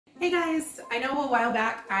Hey guys, I know a while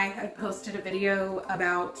back I had posted a video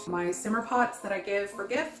about my simmer pots that I give for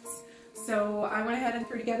gifts. So I went ahead and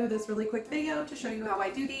threw together this really quick video to show you how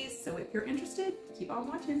I do these. So if you're interested, keep on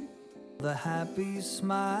watching. The happy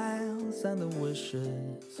smiles and the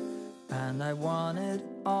wishes, and I want it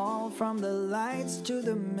all, from the lights to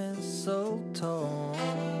the mistletoe.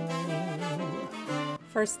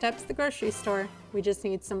 First step's the grocery store. We just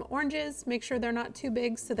need some oranges. Make sure they're not too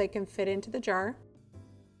big so they can fit into the jar.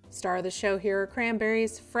 Star of the show here are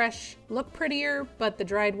cranberries, fresh, look prettier, but the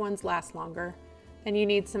dried ones last longer. Then you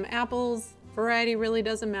need some apples. Variety really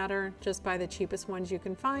doesn't matter, just buy the cheapest ones you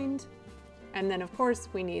can find. And then of course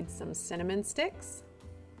we need some cinnamon sticks,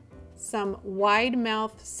 some wide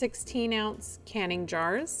mouth 16-ounce canning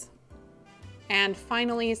jars, and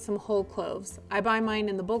finally some whole cloves. I buy mine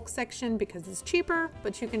in the bulk section because it's cheaper,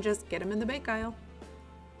 but you can just get them in the bake aisle.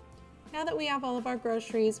 Now that we have all of our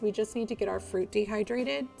groceries, we just need to get our fruit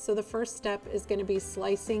dehydrated. So the first step is going to be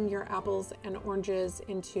slicing your apples and oranges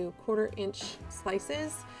into 1/4 inch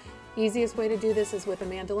slices. Easiest way to do this is with a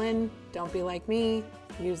mandolin. Don't be like me,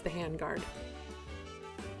 use the hand guard.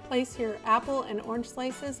 Place your apple and orange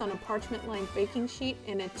slices on a parchment-lined baking sheet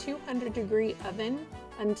in a 200-degree oven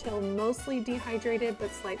until mostly dehydrated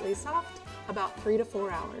but slightly soft, about 3 to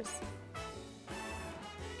 4 hours.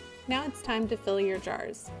 Now it's time to fill your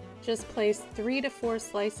jars. Just place 3 to 4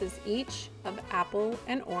 slices each of apple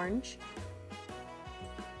and orange,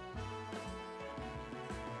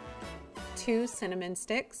 2 cinnamon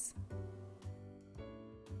sticks,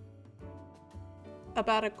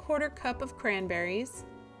 about 1/4 cup of cranberries,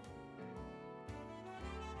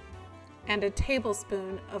 and a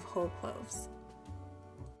tablespoon of whole cloves.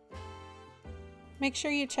 Make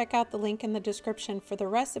sure you check out the link in the description for the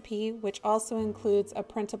recipe, which also includes a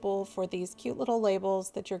printable for these cute little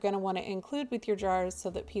labels that you're going to want to include with your jars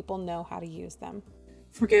so that people know how to use them.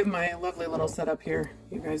 Forgive my lovely little setup here.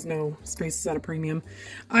 You guys know space is at a premium.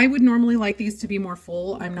 I would normally like these to be more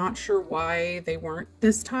full. I'm not sure why they weren't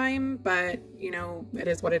this time, but you know, it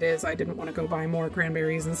is what it is. I didn't want to go buy more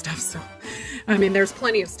cranberries and stuff. So, I mean, there's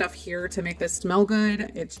plenty of stuff here to make this smell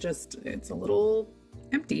good. It's just, it's a little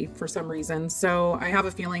empty for some reason. So I have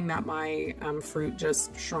a feeling that my fruit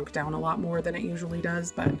just shrunk down a lot more than it usually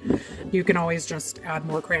does, but you can always just add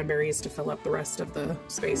more cranberries to fill up the rest of the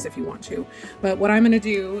space if you want to. But what I'm going to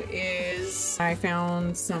do is I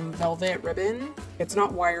found some velvet ribbon. It's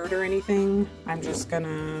not wired or anything. I'm just going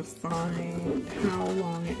to find how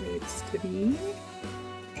long it needs to be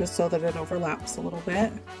just so that it overlaps a little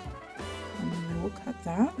bit. And then I will cut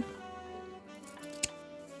that.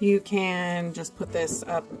 You can just put this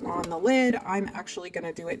up on the lid. I'm actually going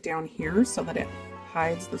to do it down here so that it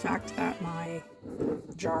hides the fact that my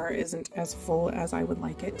jar isn't as full as I would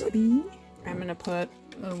like it to be. I'm going to put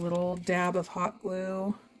a little dab of hot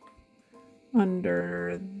glue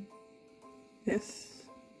under this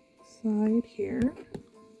side here.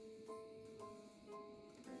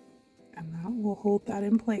 And that will hold that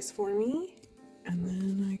in place for me. And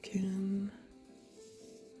then I can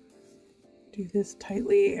do this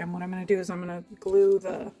tightly, and what I'm going to do is I'm going to glue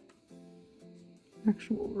the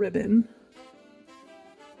actual ribbon.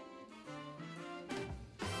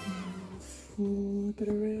 Flip it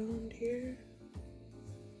around here,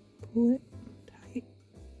 pull it tight,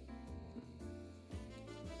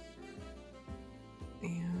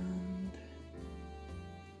 and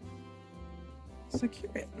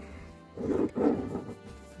secure it.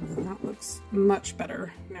 And that looks much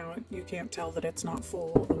better. Now you can't tell that it's not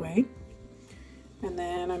full all the way. And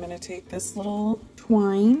then I'm going to take this little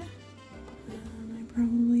twine, and I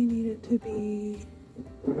probably need it to be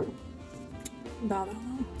about that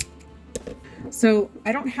long. So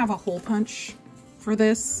I don't have a hole punch for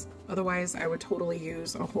this, otherwise I would totally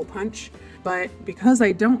use a hole punch. But because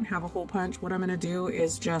I don't have a hole punch, what I'm going to do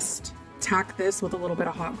is just tack this with a little bit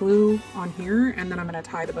of hot glue on here, and then I'm going to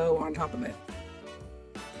tie the bow on top of it.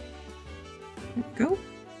 There we go.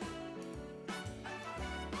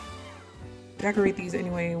 Decorate these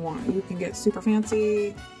any way you want. You can get super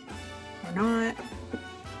fancy or not.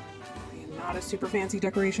 I am not a super fancy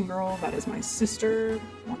decoration girl. That is my sister,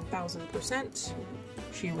 1000%.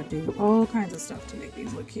 She would do all kinds of stuff to make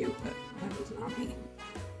these look cute, but that is not me.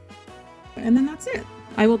 And then that's it.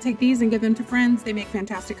 I will take these and give them to friends. They make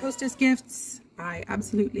fantastic hostess gifts. I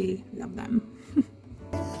absolutely love them.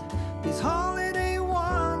 These holidays